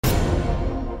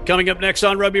Coming up next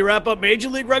on Rugby Wrap-Up, Major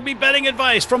League Rugby betting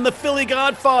advice from the Philly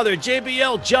Godfather,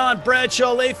 JBL, John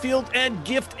Bradshaw Layfield, and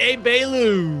Gift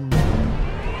Abelu.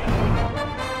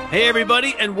 Hey,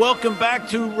 everybody, and welcome back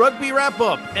to Rugby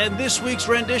Wrap-Up and this week's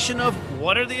rendition of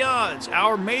What Are the Odds?,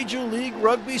 our Major League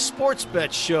Rugby sports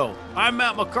bet show. I'm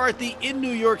Matt McCarthy in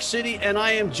New York City, and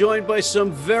I am joined by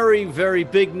some very, very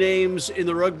big names in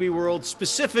the rugby world,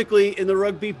 specifically in the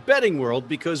rugby betting world,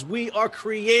 because we are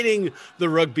creating the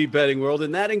rugby betting world,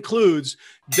 and that includes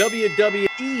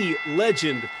WWE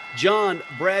legend John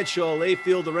Bradshaw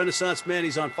Layfield, the Renaissance man.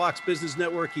 He's on Fox Business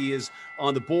Network. He is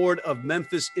on the board of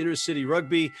Memphis Intercity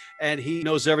Rugby, and he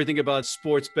knows everything about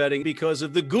sports betting because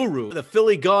of the guru, the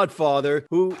Philly Godfather,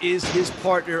 who is his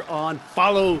partner on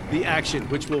Follow the Action,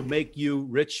 which will make you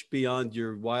rich beyond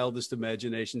your wildest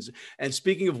imaginations. And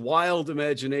speaking of wild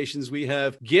imaginations, we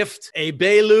have Gift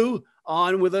Abelu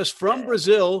on with us from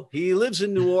Brazil. He lives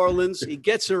in New Orleans. He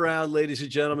gets around, ladies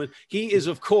and gentlemen. He is,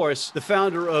 of course, the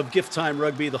founder of Gift Time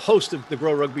Rugby, the host of the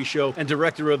Grow Rugby Show, and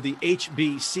director of the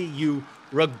HBCU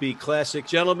Rugby Classic.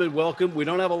 Gentlemen, welcome. We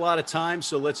don't have a lot of time,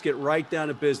 so let's get right down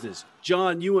to business.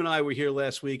 John, you and I were here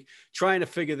last week trying to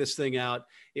figure this thing out.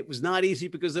 It was not easy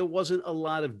because there wasn't a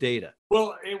lot of data.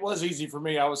 Well, it was easy for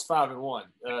me. I was 5-1.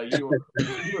 You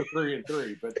were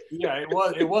 3-3, but yeah,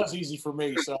 it was easy for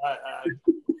me. So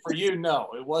for you, no,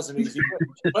 it wasn't easy.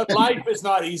 But life is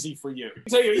not easy for you. I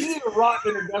tell you, you need a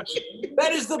rotten introduction.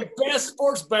 That is the best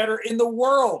sports bettor in the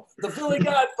world, the Philly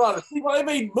Godfather. They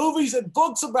made movies and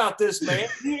books about this man.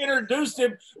 You introduced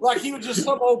him like he was just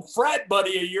some old frat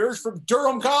buddy of yours from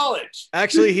Durham College.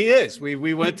 Actually, he is.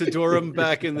 We went to Durham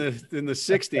back in the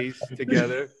 60s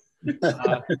together.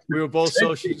 We were both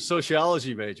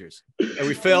sociology majors, and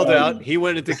we failed out. He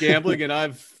went into gambling, and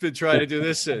I've been trying to do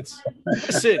this since.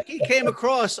 Listen, he came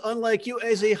across, unlike you,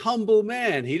 as a humble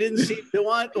man. He didn't seem to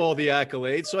want all the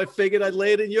accolades, so I figured I'd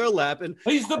lay it in your lap. And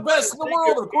he's the best in the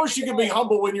world. Of course, you can be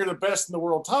humble when you're the best in the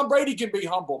world. Tom Brady can be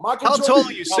humble. Michael How Jordan tall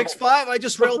are you? 6'5"? I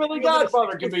just the Philly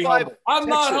Godfather can be humble. I'm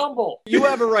not humble. You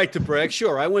have a right to brag.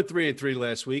 Sure, I went 3-3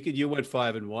 last week, and you went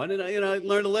 5-1, and I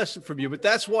learned a lesson from you. But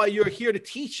that's why you're here to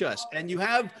teach us. And you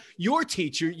have your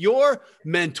teacher, your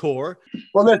mentor.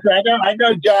 Well, listen, I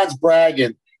know John's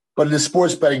bragging, but in the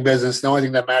sports betting business, the only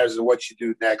thing that matters is what you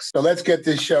do next. So let's get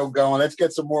this show going. Let's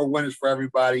get some more winners for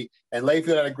everybody. And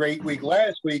Layfield had a great week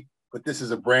last week, but this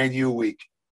is a brand new week.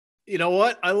 You know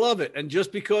what? I love it. And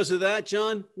just because of that,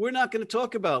 John, we're not going to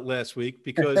talk about last week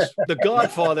because the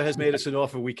Godfather has made us an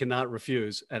offer we cannot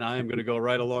refuse. And I am going to go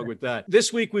right along with that.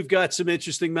 This week, we've got some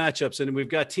interesting matchups, and we've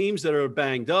got teams that are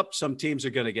banged up. Some teams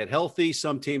are going to get healthy.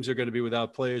 Some teams are going to be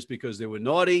without players because they were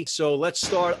naughty. So let's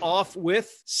start off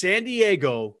with San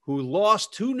Diego, who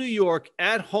lost to New York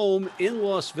at home in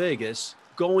Las Vegas,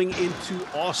 going into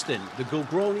Austin. The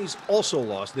Gilgronis also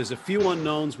lost. There's a few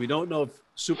unknowns. We don't know if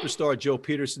superstar Joe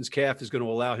Peterson's calf is going to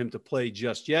allow him to play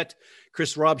just yet.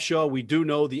 Chris Robshaw, we do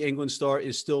know the England star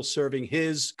is still serving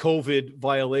his COVID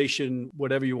violation,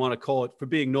 whatever you want to call it, for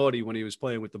being naughty when he was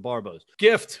playing with the Barbos.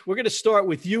 Gift, we're going to start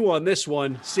with you on this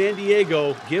one. San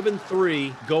Diego given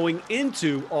 3 going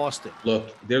into Austin.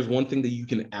 Look, there's one thing that you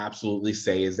can absolutely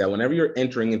say is that whenever you're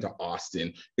entering into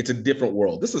Austin, it's a different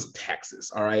world. This is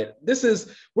Texas, all right?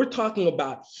 We're talking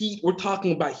about heat. We're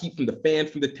talking about heat from the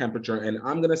fans, from the temperature. And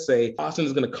I'm going to say Austin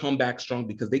is going to come back strong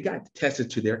because they got tested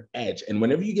to their edge. And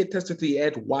whenever you get tested to the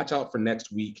edge, watch out for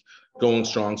next week going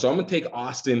strong. So I'm going to take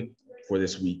Austin for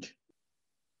this week.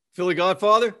 Philly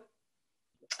Godfather?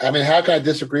 I mean, how can I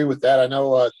disagree with that? I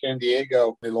know San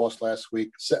Diego, they lost last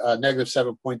week, negative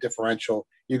 7-point differential.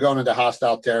 You're going into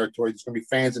hostile territory. There's going to be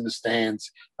fans in the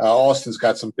stands. Austin's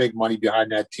got some big money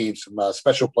behind that team, some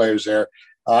special players there.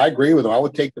 I agree with them. I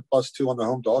would take the +2 on the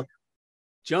home dog.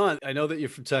 John, I know that you're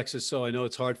from Texas, so I know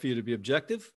it's hard for you to be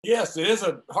objective. Yes, it is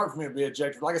hard for me to be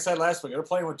objective. Like I said last week, they're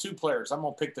playing with 2 players. I'm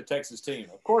going to pick the Texas team.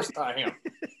 Of course I am.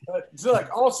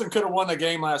 Look, Austin could have won the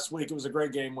game last week. It was a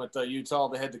great game with Utah.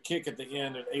 They had the kick at the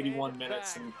end at 81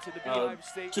 minutes, and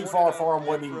too far for them,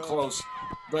 wasn't even close.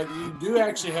 But you do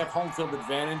actually have home field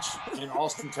advantage in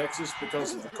Austin, Texas,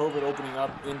 because of the COVID opening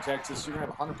up in Texas. You're going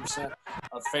to have 100%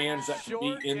 of fans that can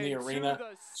be in the arena.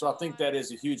 So I think that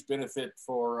is a huge benefit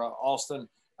for Austin.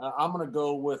 I'm going to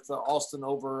go with Austin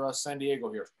over San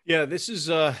Diego here. Yeah, this is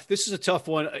a tough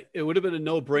one. It would have been a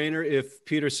no-brainer if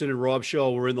Peterson and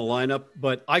Robshaw were in the lineup,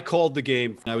 but I called the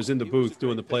game. I was in the booth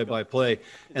doing the play-by-play,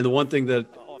 and the one thing that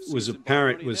was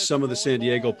apparent was some of the San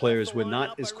Diego players were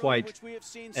not as quite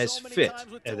as fit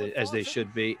as they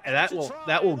should be, and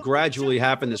that will gradually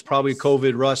happen. There's probably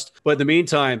COVID rust, but in the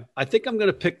meantime, I think I'm going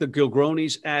to pick the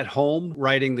Gilgronis at home,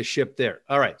 riding the ship there.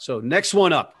 All right, so next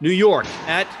one up, New York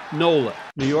at NOLA.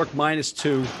 New York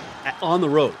 -2. on the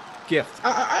road. Gift.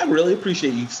 I really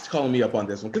appreciate you calling me up on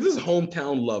this one because this is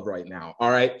hometown love right now.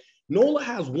 All right. NOLA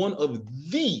has one of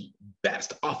the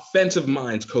best offensive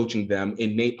minds coaching them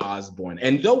in Nate Osborne.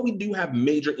 And though we do have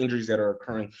major injuries that are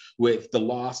occurring with the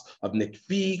loss of Nick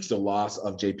Feeks, the loss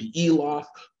of JP Eloff,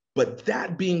 but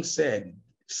that being said,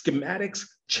 schematics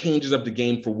changes up the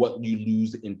game for what you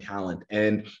lose in talent.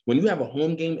 And when you have a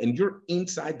home game and you're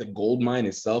inside the gold mine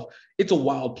itself, it's a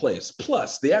wild place.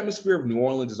 Plus, the atmosphere of New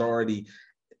Orleans is already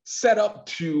set up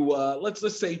to,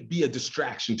 let's say, be a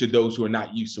distraction to those who are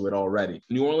not used to it already.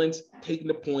 New Orleans taking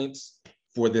the points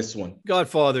for this one.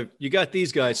 Godfather, you got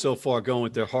these guys so far going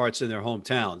with their hearts in their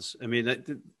hometowns. I mean,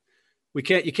 you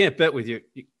can't bet with your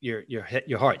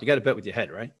heart. You got to bet with your head,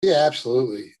 right? Yeah,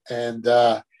 absolutely. And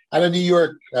I know New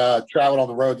York traveled on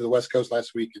the road to the West Coast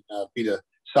last week and beat a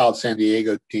solid San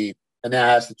Diego team, and now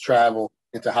has to travel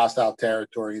into hostile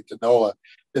territory, into NOLA,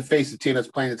 to face the team that's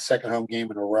playing its second home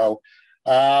game in a row.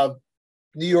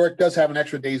 New York does have an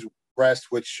extra day's rest,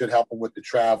 which should help them with the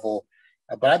travel.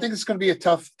 But I think it's going to be a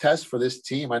tough test for this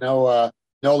team. I know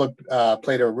NOLA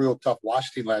played a real tough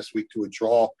Washington last week to a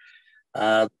draw.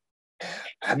 I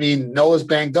mean, NOLA's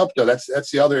banged up, though.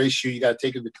 That's the other issue you got to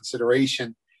take into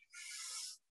consideration.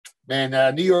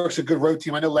 Man, New York's a good road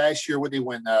team. I know last year when they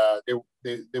win,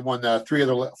 they won 3 of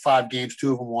the 5 games,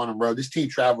 2 of them won on the road. This team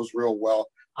travels real well.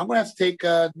 I'm going to have to take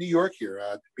New York here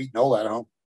to beat NOLA at home.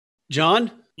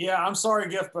 John? Yeah, I'm sorry,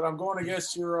 Gift, but I'm going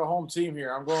against your home team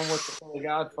here. I'm going with the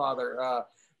Godfather.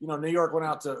 New York went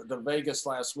out to Vegas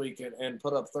last week and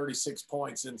put up 36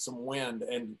 points in some wind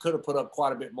and could have put up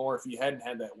quite a bit more if you hadn't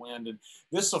had that wind. And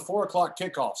this is a 4 o'clock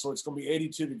kickoff, so it's going to be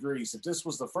 82 degrees. If this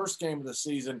was the first game of the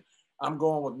season, I'm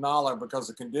going with NOLA because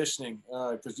of conditioning,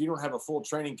 because you don't have a full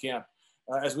training camp,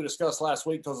 as we discussed last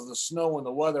week, because of the snow and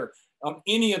the weather on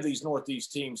any of these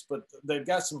Northeast teams. But they've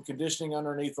got some conditioning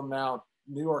underneath them now.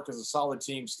 New York is a solid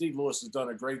team. Steve Lewis has done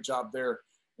a great job there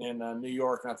in New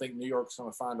York, and I think New York's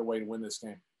going to find a way to win this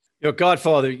game.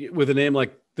 Godfather, with a name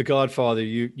like the Godfather,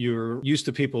 you're used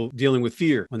to people dealing with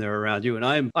fear when they're around you,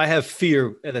 and I have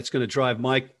fear that's going to drive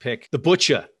my pick. The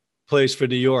Butcher plays for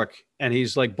New York, and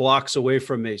he's like blocks away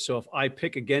from me. So if I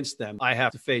pick against them, I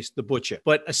have to face the Butcher.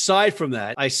 But aside from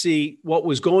that, I see what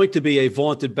was going to be a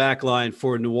vaunted backline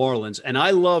for New Orleans, and I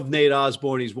love Nate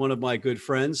Osborne. He's one of my good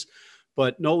friends.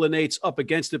 But NOLA Nate's up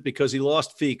against it because he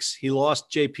lost Feeks. He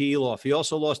lost JP Eloff. He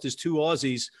also lost his 2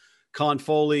 Aussies, Con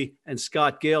Foley and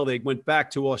Scott Gale. They went back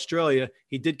to Australia.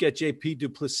 He did get JP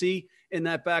Duplessis in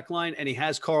that back line, and he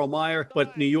has Carl Meyer.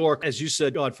 But New York, as you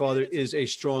said, Godfather, is a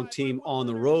strong team on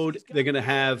the road. They're going to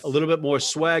have a little bit more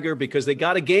swagger because they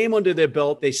got a game under their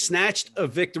belt. They snatched a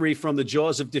victory from the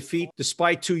jaws of defeat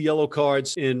despite 2 yellow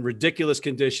cards in ridiculous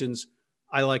conditions.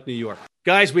 I like New York.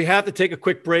 Guys, we have to take a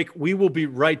quick break. We will be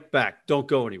right back. Don't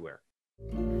go anywhere.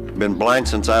 Been blind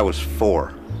since I was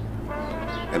 4.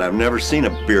 And I've never seen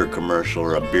a beer commercial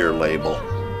or a beer label.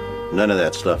 None of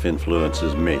that stuff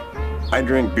influences me. I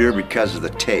drink beer because of the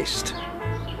taste.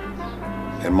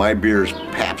 And my beer's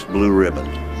Pabst Blue Ribbon.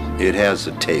 It has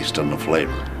the taste and the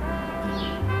flavor.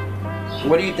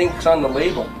 What do you think's on the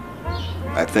label?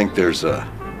 I think there's a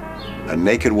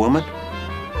naked woman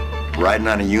riding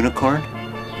on a unicorn,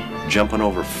 jumping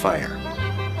over fire.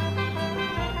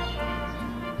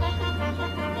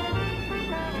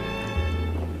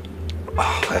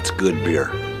 Oh, that's good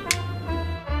beer.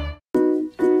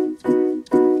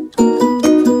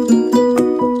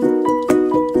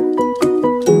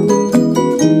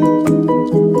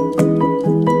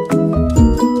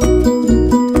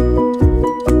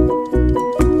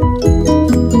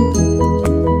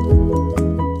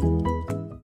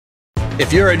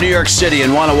 If you're in New York City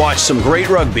and want to watch some great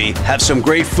rugby, have some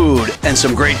great food, and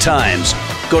some great times,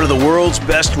 go to the world's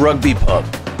best rugby pub,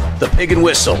 the Pig and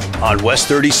Whistle on West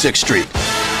 36th Street.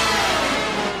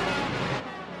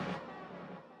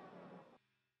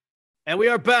 And we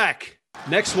are back.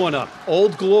 Next one up,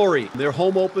 Old Glory. Their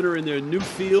home opener in their new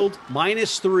field,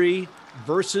 -3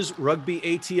 versus Rugby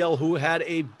ATL, who had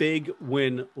a big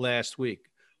win last week.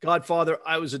 Godfather,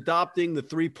 I was adopting the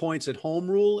 3 points at home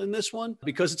rule in this one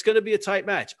because it's going to be a tight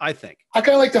match, I think. I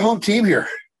kind of like the home team here,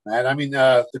 man. I mean,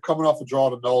 they're coming off a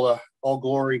draw to NOLA. Old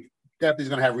Glory definitely is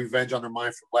going to have revenge on their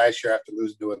mind from last year after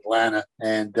losing to Atlanta.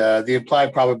 And the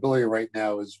implied probability right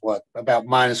now is what? About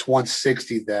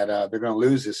 -160 that they're going to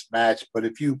lose this match. But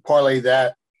if you parlay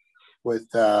that with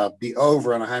the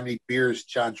over on how many beers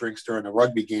John drinks during a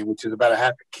rugby game, which is about a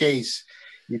half a case,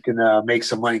 you can make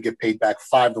some money and get paid back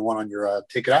 5-1 on your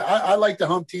ticket. I like the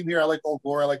home team here. I like Old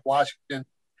Glory. I like Washington.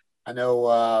 I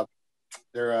know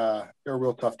they're a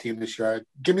real tough team this year.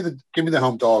 Give me the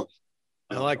home dog.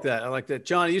 I like that. I like that.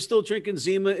 John, are you still drinking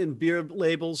Zima in beer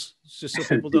labels? Just so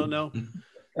people don't know.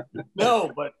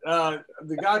 No, but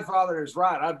the Godfather is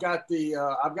right. I've got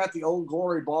the Old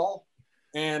Glory ball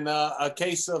and a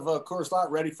case of Coors Light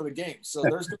ready for the game. So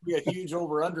there's going to be a huge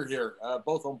over/under here,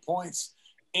 both on points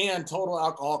and total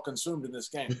alcohol consumed in this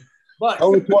game. But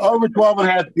over 12 and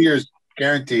a half beers,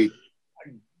 guaranteed.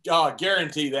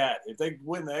 Guarantee that. If they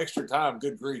win the extra time,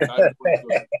 good grief,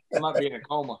 I might be in a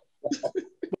coma.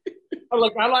 I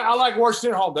like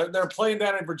Washington home. They're playing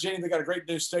down in Virginia. They got a great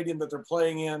new stadium that they're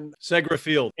playing in. Segra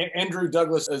Field. Andrew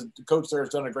Douglas, as the coach there, has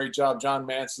done a great job. John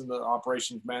Manson, the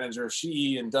operations manager,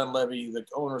 Sheehy and Dunleavy, the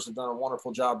owners, have done a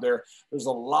wonderful job there. There's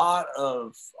a lot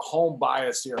of home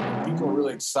bias here. People are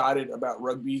really excited about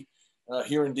rugby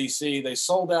here in DC. They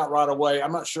sold out right away.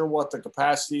 I'm not sure what the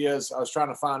capacity is. I was trying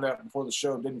to find out before the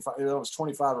show. It was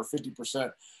 25 or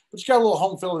 50%. But you got a little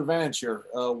home field advantage here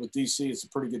with DC. It's a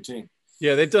pretty good team.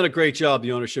 Yeah, they've done a great job,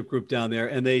 the ownership group down there,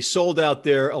 and they sold out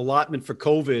their allotment for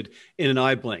COVID in an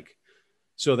eye blink.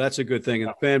 So that's a good thing,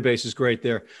 and the fan base is great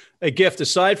there. A gift,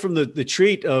 aside from the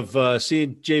treat of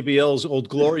seeing JBL's Old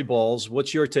Glory balls,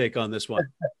 what's your take on this one?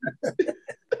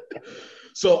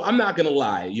 So I'm not gonna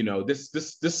lie,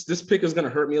 this pick is gonna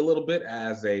hurt me a little bit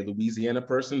as a Louisiana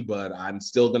person, but I'm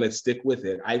still gonna stick with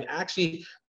it. I actually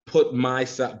put my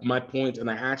point, and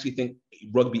I actually think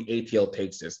Rugby ATL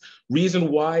takes this. Reason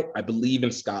why? I believe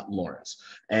in Scott Lawrence,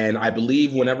 and I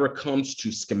believe whenever it comes to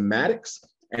schematics,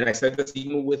 and I said this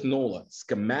even with NOLA,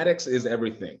 schematics is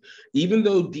everything. Even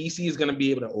though DC is going to be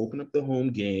able to open up the home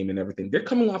game and everything, they're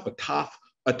coming off a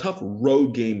tough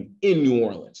road game in New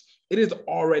Orleans. It is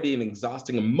already an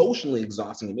emotionally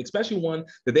exhausting game, especially one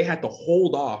that they had to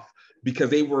hold off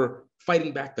because they were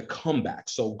fighting back the comeback.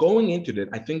 So going into it,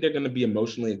 I think they're going to be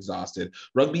emotionally exhausted.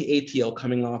 Rugby ATL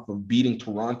coming off of beating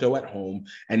Toronto at home,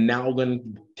 and now going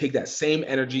to take that same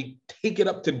energy, take it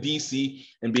up to DC,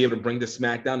 and be able to bring the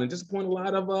smackdown and disappoint a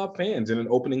lot of fans in an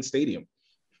opening stadium.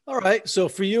 All right. So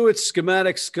for you, it's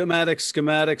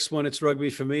schematics. When it's rugby,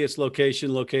 for me, it's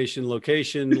location,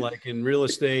 like in real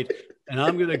estate. And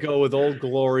I'm going to go with Old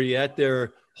Glory at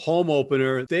their home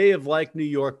opener. They have, like New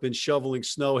York, been shoveling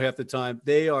snow half the time.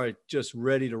 They are just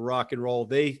ready to rock and roll.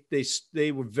 They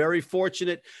were very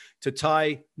fortunate to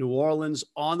tie New Orleans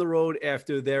on the road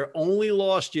after their only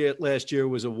loss last year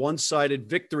was a one-sided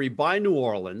victory by New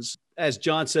Orleans. As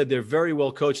John said, they're very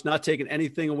well coached, not taking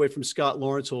anything away from Scott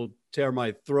Lawrence, who'll tear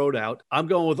my throat out. I'm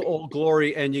going with Old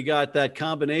Glory, and you got that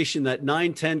combination, that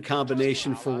 9-10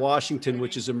 combination for Washington,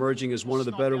 which is emerging as one of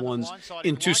the better ones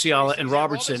in Tusiala and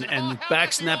Robertson. And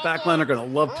backs in that back line are going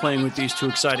to love playing with these two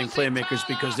exciting playmakers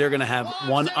because they're going to have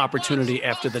one opportunity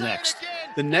after the next.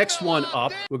 The next one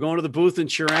up, we're going to the booth in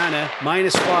Tirana,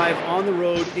 -5 on the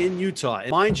road in Utah.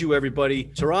 And mind you, everybody,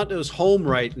 Toronto's home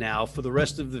right now for the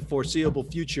rest of the foreseeable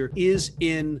future is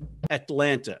in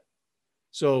Atlanta.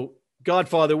 So,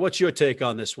 Godfather, what's your take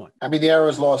on this one? I mean, the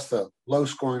Arrows lost a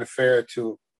low-scoring affair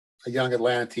to a young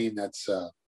Atlanta team that's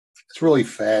it's really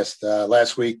fast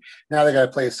last week. Now they got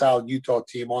to play a solid Utah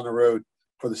team on the road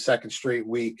for the second straight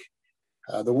week.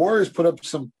 The Warriors put up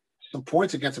some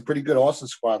points against a pretty good Austin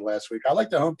squad last week. I like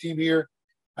the home team here.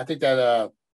 I think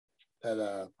that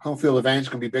home field advantage is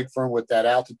going to be big for them with that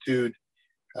altitude.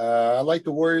 I like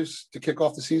the Warriors to kick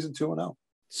off the season 2-0.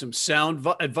 Some sound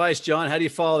advice, John. How do you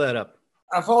follow that up?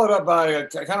 I followed up by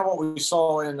kind of what we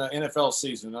saw in the NFL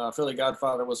season. Philly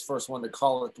Godfather was the first one to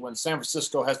call it when San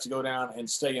Francisco has to go down and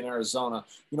stay in Arizona.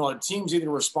 Teams either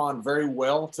respond very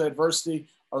well to adversity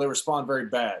or they respond very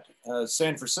bad.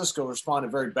 San Francisco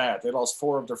responded very bad. They lost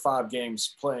 4 of their 5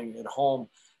 games playing at home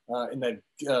in that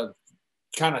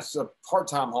kind of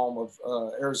part-time home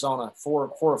of Arizona.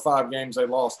 4 or 5 games they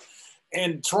lost.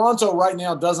 And Toronto right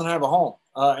now doesn't have a home.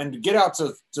 And to get out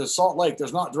to Salt Lake,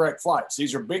 there's not direct flights.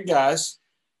 These are big guys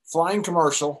flying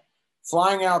commercial,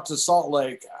 flying out to Salt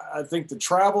Lake. I think the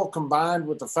travel combined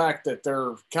with the fact that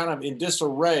they're kind of in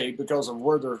disarray because of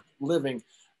where they're living,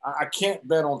 I can't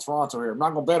bet on Toronto here. I'm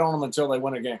not going to bet on them until they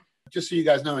win a game. Just so you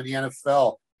guys know, in the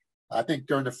NFL, I think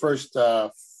during the first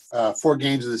 4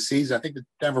 games of the season, I think the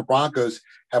Denver Broncos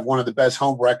have one of the best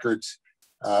home records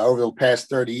over the past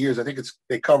 30 years. I think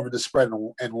they covered the spread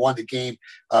and won the game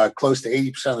close to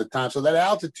 80% of the time. So that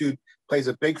altitude plays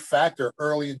a big factor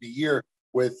early in the year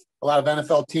with a lot of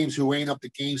NFL teams who ain't up to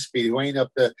game speed, who ain't up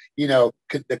to,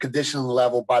 the conditioning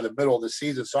level by the middle of the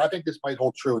season. So I think this might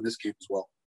hold true in this game as well.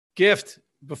 Gift,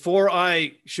 before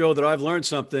I show that I've learned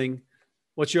something,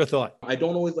 what's your thought? I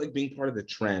don't always like being part of the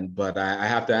trend, but I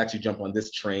have to actually jump on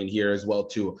this train here as well,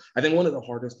 too. I think one of the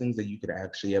hardest things that you could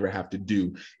actually ever have to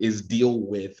do is deal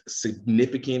with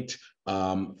significant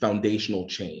foundational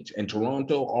change. And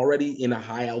Toronto already in a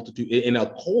high altitude, in a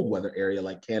cold weather area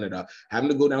like Canada, having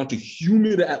to go down to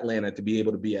humid Atlanta to be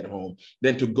able to be at home,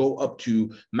 then to go up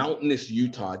to mountainous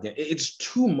Utah again. It's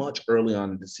too much early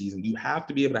on in the season. You have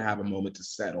to be able to have a moment to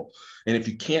settle. And if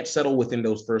you can't settle within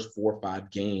those first 4 or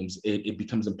 5 games, it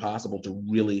becomes impossible to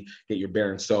really get your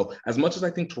bearings. So as much as I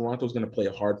think Toronto's going to play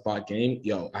a hard-fought game,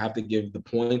 I have to give the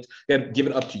point, give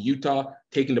it up to Utah,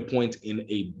 taking the points in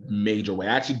a major way.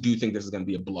 I actually do think this is going to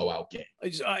be a blowout game.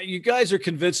 You guys are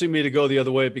convincing me to go the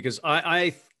other way because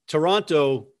I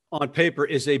Toronto on paper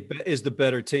is the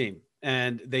better team,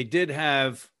 and they did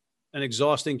have an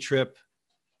exhausting trip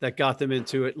that got them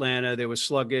into Atlanta. They were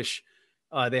sluggish.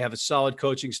 They have a solid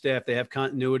coaching staff. They have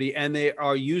continuity, and they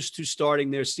are used to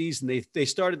starting their season. They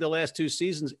started the last 2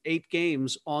 seasons 8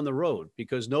 games on the road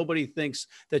because nobody thinks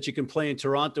that you can play in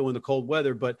Toronto in the cold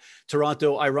weather. But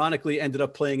Toronto, ironically, ended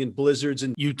up playing in blizzards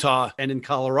in Utah and in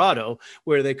Colorado,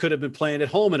 where they could have been playing at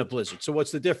home in a blizzard. So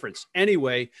what's the difference?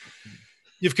 Anyway,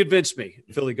 you've convinced me,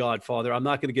 Philly Godfather. I'm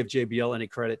not going to give JBL any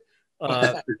credit.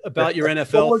 About your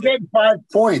NFL. Well, we're getting 5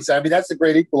 points. I mean, that's a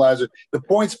great equalizer. The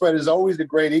point spread is always a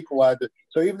great equalizer.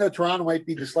 So even though Toronto might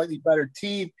be the slightly better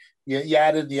team, you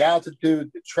added the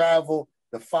altitude, the travel,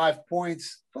 the 5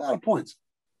 points, a lot of points.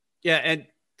 Yeah, and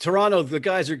Toronto, the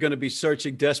guys are going to be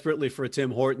searching desperately for a Tim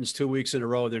Hortons 2 weeks in a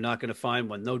row. They're not going to find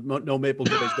one. No Maple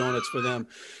Glazed donuts for them.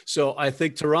 So I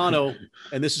think Toronto,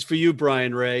 and this is for you,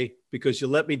 Brian Ray, because you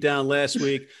let me down last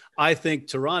week. I think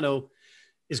Toronto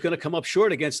is going to come up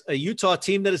short against a Utah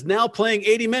team that is now playing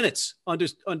 80 minutes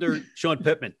under Sean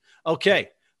Pittman. Okay,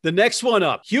 the next one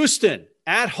up, Houston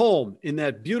at home in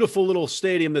that beautiful little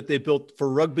stadium that they built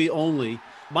for rugby only,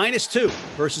 -2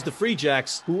 versus the Free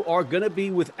Jacks, who are going to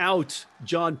be without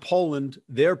John Poland,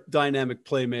 their dynamic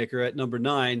playmaker at number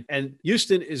 9. And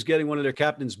Houston is getting one of their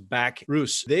captains back,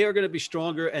 Roos. They are going to be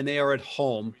stronger, and they are at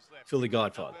home. Philly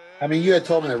Godfather. I mean, you had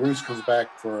told me that Roos comes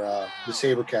back for the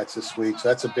SaberCats this week, so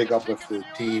that's a big uplift for the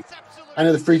team. I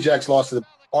know the Free Jacks lost to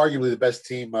arguably the best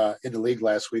team in the league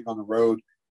last week on the road,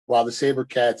 while the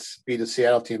SaberCats beat a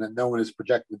Seattle team that no one is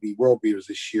projected to be world beaters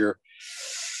this year.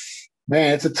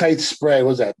 Man, it's a tight spread. What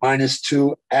was that?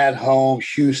 -2 at home,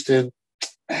 Houston.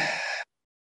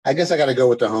 I guess I got to go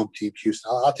with the home team, Houston.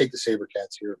 I'll take the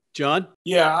SaberCats here. John?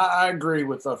 Yeah, I agree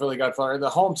with Philly Godfather. The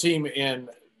home team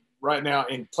right now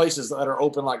in places that are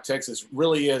open like Texas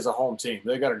really is a home team.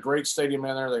 They got a great stadium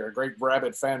in there. They got a great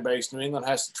rabid fan base. New England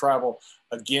has to travel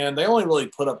again. They only really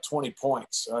put up 20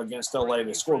 points against LA.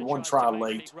 They scored 1 try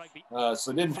late. So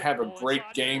they didn't have a great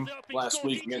game last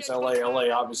week against LA.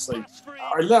 LA obviously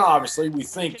we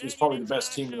think is probably the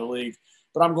best team in the league,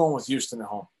 but I'm going with Houston at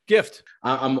home. Gift.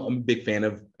 I'm a big fan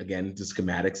of, again, the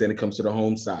schematics and it comes to the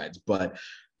home sides, but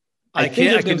I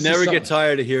can never get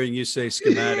tired of hearing you say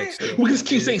schematics. We just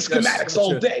keep saying schematics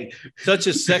all day. Such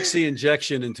a sexy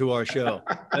injection into our show.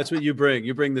 That's what you bring.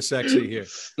 You bring the sexy here.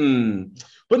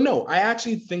 But no, I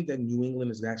actually think that New England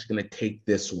is actually going to take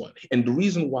this one. And the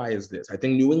reason why is this. I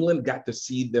think New England got to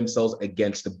see themselves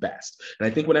against the best. And I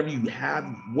think whenever you have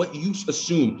what you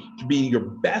assume to be your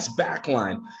best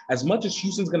backline, as much as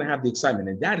Houston's going to have the excitement,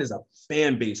 and that is a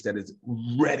fan base that is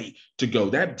ready to go.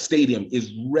 That stadium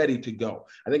is ready to go.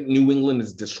 I think New England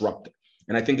is disruptive.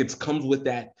 And I think it comes with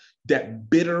that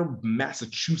bitter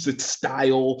Massachusetts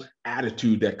style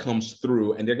attitude that comes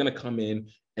through, and they're going to come in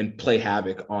and play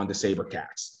havoc on the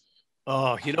SaberCats.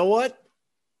 Oh, you know what?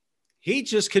 He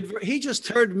just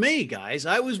turned me, guys.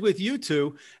 I was with you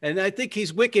two, and I think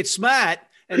he's wicked smart,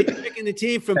 and he's picking the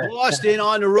team from Boston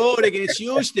on the road against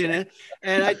Houston.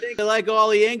 And I think I like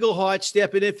Ollie Engelhart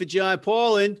stepping in for John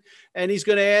Poland, and he's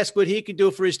going to ask what he can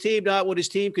do for his team, not what his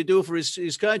team could do for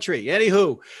his country.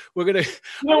 Anywho, we're going to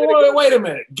 – wait a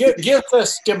minute. Give the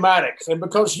schematics. And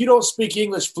because you don't speak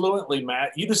English fluently,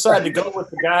 Matt, you decide to go with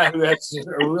the guy who has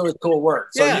a really cool word.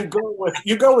 So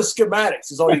you go with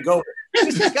schematics is all you go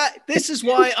with. This is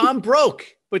why I'm broke,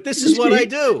 but this is what I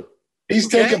do. He's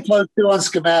taking +2 on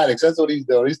schematics. That's what he's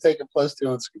doing. He's taking +2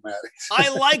 on schematics. I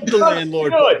like the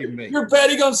landlord picking me. You're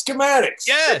betting on schematics.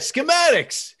 Yeah,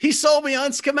 schematics. He sold me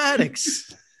on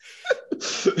schematics.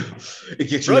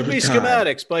 Rugby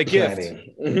schematics by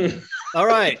Gift. All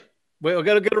right. We're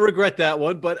going to regret that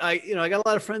one, but I got a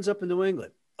lot of friends up in New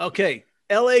England. Okay.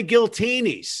 LA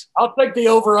Giltinis. I'll take the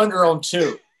over-under on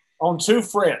 2. On 2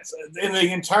 friends in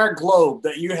the entire globe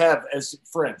that you have as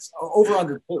friends.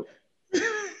 Over-under 2.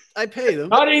 I pay them.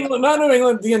 Not England, not New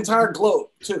England, the entire globe,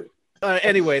 too.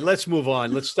 Anyway, let's move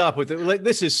on. Let's stop with it.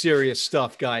 This is serious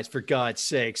stuff, guys, for God's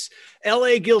sakes.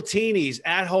 LA Giltinis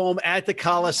at home at the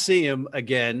Coliseum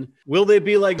again. Will they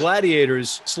be like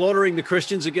gladiators slaughtering the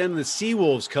Christians again? The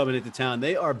Seawolves coming into town.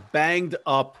 They are banged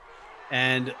up.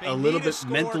 and a little bit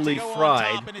mentally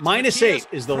fried. -8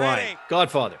 is the line.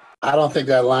 Godfather. I don't think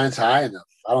that line's high enough.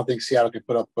 I don't think Seattle can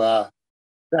put up.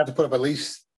 They have to put up at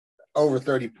least over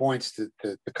 30 points to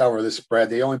cover this spread.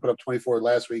 They only put up 24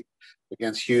 last week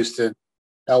against Houston.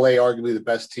 LA, arguably the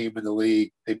best team in the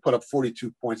league. They put up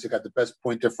 42 points. They got the best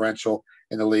point differential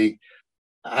in the league.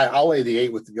 I'll lay the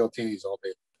 8 with the Giltinis all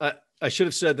day. I should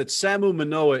have said that Samu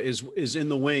Manoa is in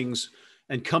the wings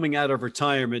and coming out of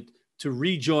retirement to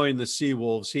rejoin the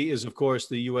Seawolves. He is, of course,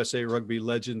 the USA Rugby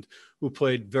legend who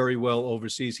played very well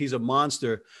overseas. He's a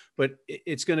monster, but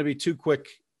it's going to be too quick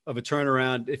of a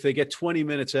turnaround. If they get 20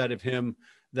 minutes out of him,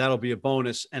 that'll be a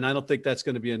bonus. And I don't think that's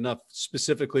going to be enough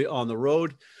specifically on the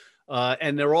road.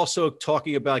 And they're also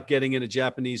talking about getting in a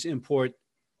Japanese import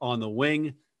on the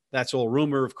wing. That's all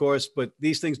rumor, of course, but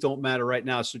these things don't matter right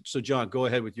now. So John, go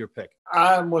ahead with your pick.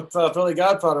 I'm with Philly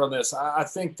Godfather on this. I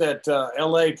think that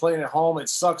LA playing at home, it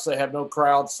sucks they have no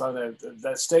crowds. So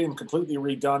that stadium completely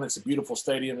redone. It's a beautiful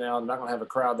stadium now. They're not going to have a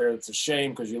crowd there. It's a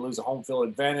shame because you lose a home field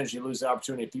advantage. You lose the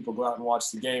opportunity of people go out and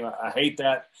watch the game. I hate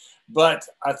that. But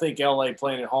I think LA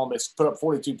playing at home, they put up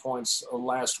 42 points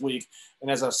last week.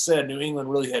 And as I said, New England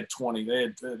really had 20. They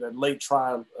had that late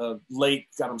trial,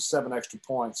 got them 7 extra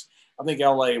points. I think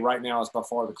LA right now is by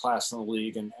far the class in the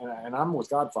league. And I'm with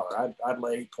Godfather. I'd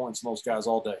lay 8 points on those guys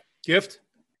all day. Gift?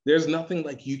 There's nothing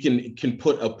like you can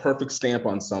put a perfect stamp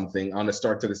on something on the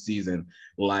start to the season,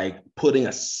 like putting a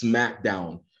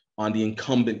smackdown on the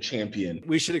incumbent champion.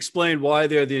 We should explain why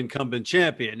they're the incumbent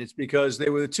champion. It's because they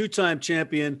were the 2-time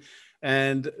champion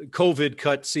and COVID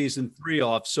cut season 3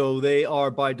 off. So they are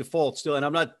by default still, and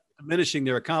I'm not diminishing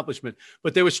their accomplishment,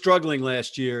 but they were struggling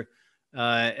last year.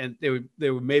 And they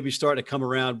were maybe starting to come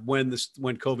around when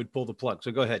COVID pulled the plug.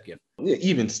 So go ahead, Gift. Yeah,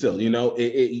 even still,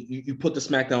 you put the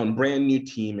SmackDown brand new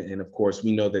team, and of course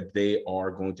we know that they are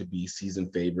going to be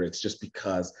season favorites just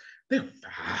because they're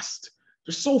fast.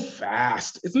 They're so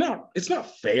fast. It's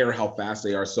not fair how fast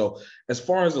they are. So as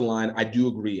far as the line, I do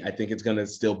agree. I think it's going to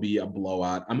still be a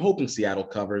blowout. I'm hoping Seattle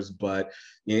covers, but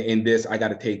in this, I got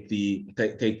to take the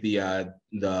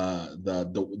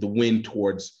win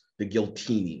towards the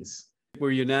Giltinis.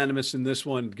 We're unanimous in this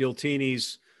one.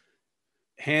 Giltinis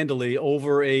handily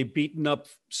over a beaten up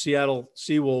Seattle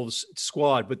Seawolves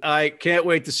squad. But I can't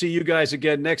wait to see you guys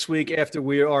again next week after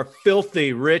we are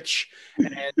filthy rich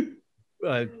and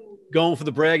going for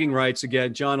the bragging rights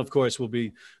again. John, of course, will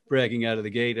be bragging out of the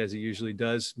gate as he usually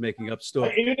does, making up stuff.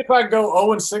 Even if I go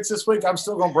 0-6 this week, I'm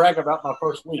still going to brag about my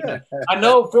first week. I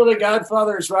know Philly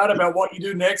Godfather is right about what you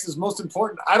do next is most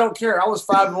important. I don't care. I was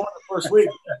 5-1 the first week.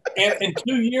 And in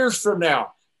 2 years from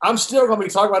now, I'm still going to be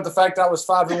talking about the fact I was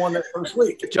 5-1 that first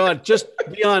week. John, just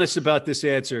be honest about this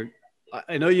answer.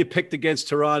 I know you picked against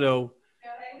Toronto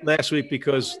last week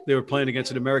because they were playing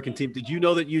against an American team. Did you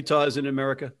know that Utah is in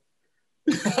America?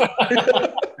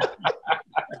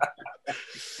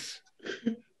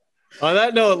 On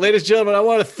that note, ladies and gentlemen, I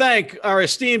want to thank our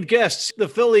esteemed guests, the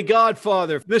Philly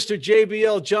Godfather, Mr.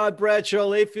 JBL, John Bradshaw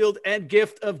Layfield, and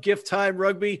Gift of Gift Time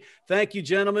Rugby. Thank you,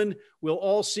 gentlemen. We'll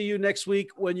all see you next week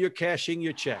when you're cashing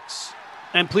your checks.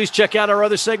 And please check out our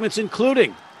other segments,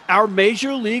 including our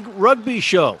Major League Rugby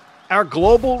show, our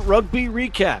Global Rugby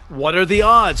Recap, What Are the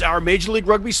Odds?, our Major League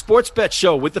Rugby Sports Bet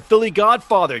show with the Philly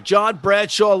Godfather, John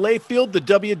Bradshaw Layfield, the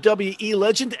WWE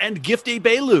legend, and Gifty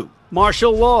Bailu,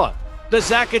 martial law, the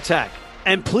Zack Attack,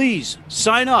 and please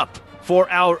sign up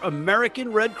for our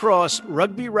American Red Cross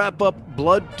Rugby Wrap-Up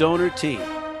Blood Donor Team.